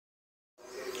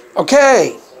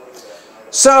Okay,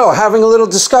 so having a little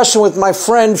discussion with my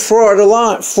friend Florida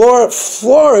Line.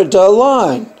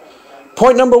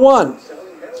 Point number one,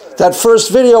 that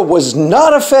first video was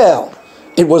not a fail.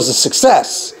 It was a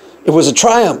success. It was a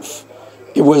triumph.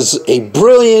 It was a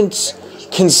brilliant,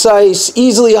 concise,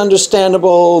 easily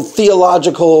understandable,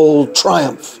 theological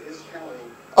triumph.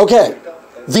 Okay,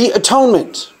 the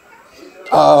atonement.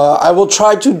 I will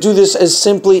try to do this as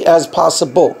simply as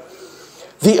possible.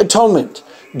 The atonement.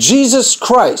 Jesus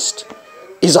Christ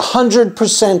is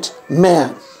 100%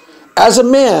 man. As a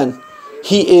man,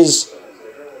 he is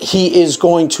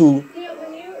going to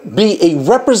be a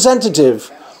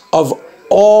representative of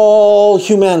all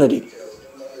humanity.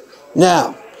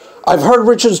 Now, I've heard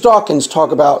Richard Dawkins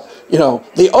talk about,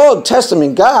 the Old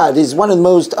Testament God is one of the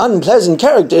most unpleasant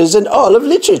characters in all of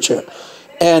literature.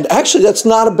 And actually, that's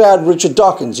not a bad Richard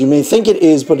Dawkins. You may think it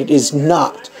is, but it is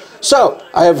not. So,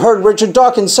 I have heard Richard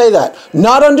Dawkins say that,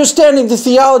 not understanding the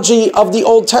theology of the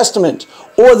Old Testament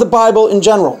or the Bible in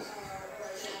general.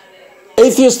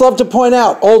 Atheists love to point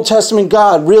out Old Testament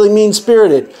God really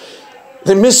mean-spirited.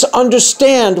 They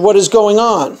misunderstand what is going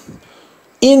on.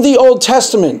 In the Old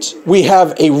Testament, we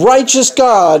have a righteous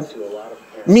God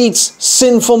meets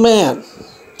sinful man.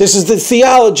 This is the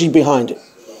theology behind it.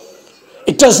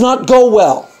 It does not go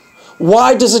well.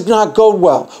 Why does it not go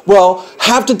well? Well,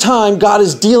 half the time God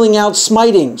is dealing out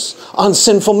smitings on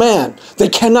sinful man. They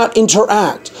cannot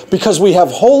interact because we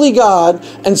have holy God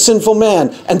and sinful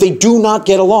man, and they do not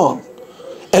get along.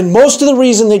 And most of the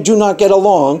reason they do not get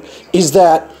along is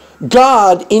that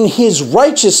God, in his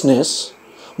righteousness,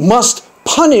 must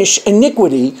punish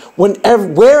iniquity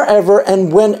wherever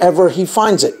and whenever he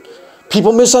finds it.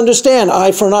 People misunderstand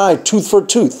eye for an eye, tooth for a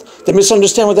tooth. They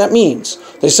misunderstand what that means.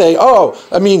 They say, oh,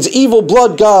 that means evil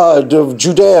blood god of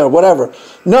Judea or whatever.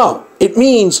 No, it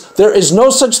means there is no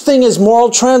such thing as moral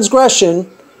transgression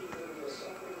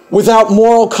without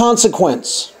moral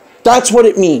consequence. That's what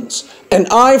it means. An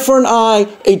eye for an eye,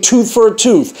 a tooth for a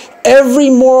tooth. Every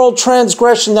moral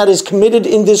transgression that is committed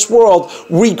in this world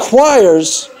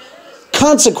requires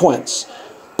consequence,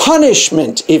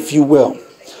 punishment, if you will.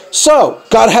 So,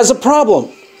 God has a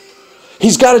problem.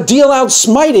 He's got to deal out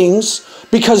smitings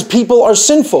because people are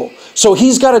sinful. So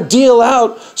he's got to deal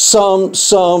out some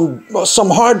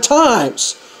hard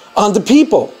times on the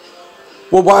people.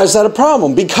 Well, why is that a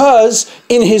problem? Because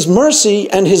in his mercy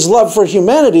and his love for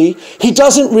humanity, he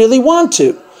doesn't really want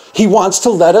to. He wants to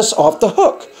let us off the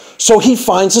hook. So he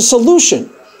finds a solution.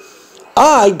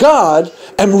 I, God,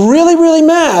 am really, really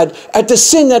mad at the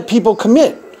sin that people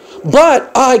commit.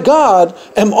 But I, God,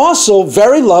 am also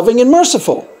very loving and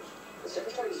merciful.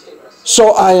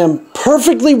 So I am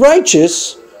perfectly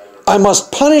righteous. I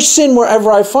must punish sin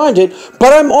wherever I find it,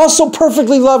 but I'm also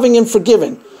perfectly loving and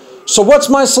forgiving. So what's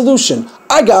my solution?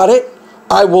 I got it.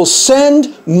 I will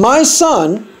send my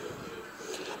son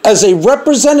as a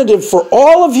representative for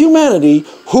all of humanity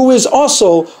who is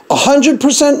also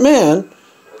 100% man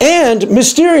and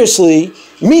mysteriously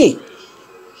me.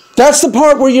 That's the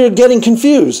part where you're getting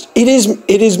confused. It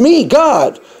is me,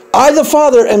 God. I, the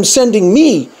Father, am sending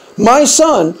me, my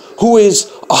son, who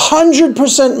is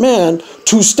 100% man,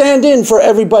 to stand in for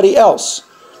everybody else.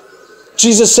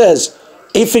 Jesus says,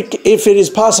 if it is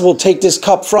possible, take this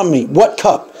cup from me. What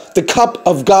cup? The cup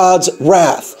of God's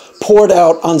wrath poured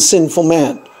out on sinful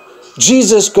man.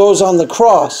 Jesus goes on the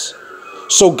cross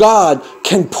so God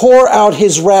can pour out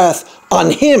his wrath on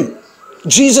him,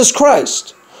 Jesus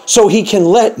Christ, so he can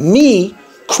let me,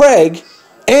 Craig,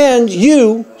 and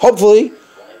you, hopefully,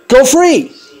 go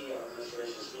free.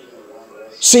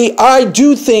 See, I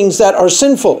do things that are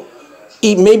sinful.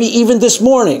 Maybe even this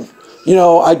morning,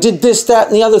 I did this, that,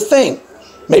 and the other thing.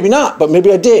 Maybe not, but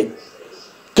maybe I did.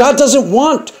 God doesn't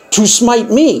want to smite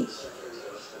me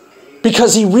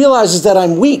because he realizes that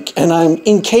I'm weak and I'm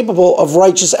incapable of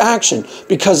righteous action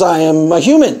because I am a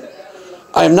human.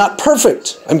 I am not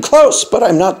perfect. I'm close, but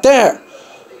I'm not there.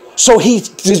 So he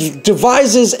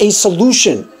devises a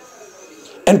solution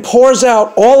and pours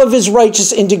out all of his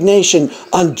righteous indignation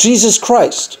on Jesus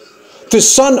Christ, the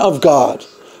Son of God,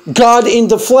 God in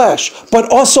the flesh,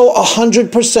 but also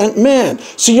 100% man.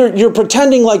 So you're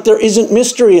pretending like there isn't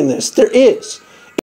mystery in this. There is.